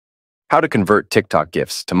How to convert TikTok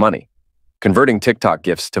gifts to money. Converting TikTok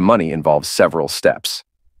gifts to money involves several steps.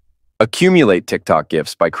 Accumulate TikTok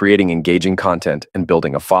gifts by creating engaging content and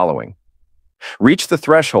building a following. Reach the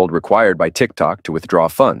threshold required by TikTok to withdraw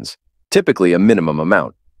funds, typically a minimum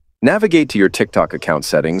amount. Navigate to your TikTok account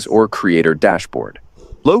settings or creator dashboard.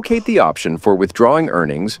 Locate the option for withdrawing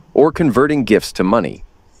earnings or converting gifts to money.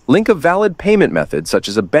 Link a valid payment method such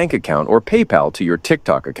as a bank account or PayPal to your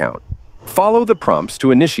TikTok account. Follow the prompts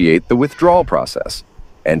to initiate the withdrawal process.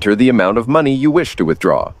 Enter the amount of money you wish to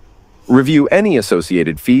withdraw. Review any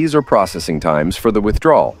associated fees or processing times for the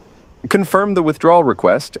withdrawal. Confirm the withdrawal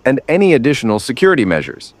request and any additional security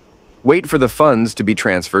measures. Wait for the funds to be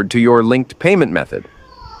transferred to your linked payment method.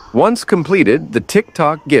 Once completed, the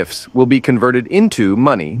TikTok gifts will be converted into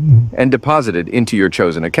money and deposited into your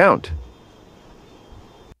chosen account.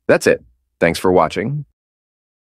 That's it. Thanks for watching.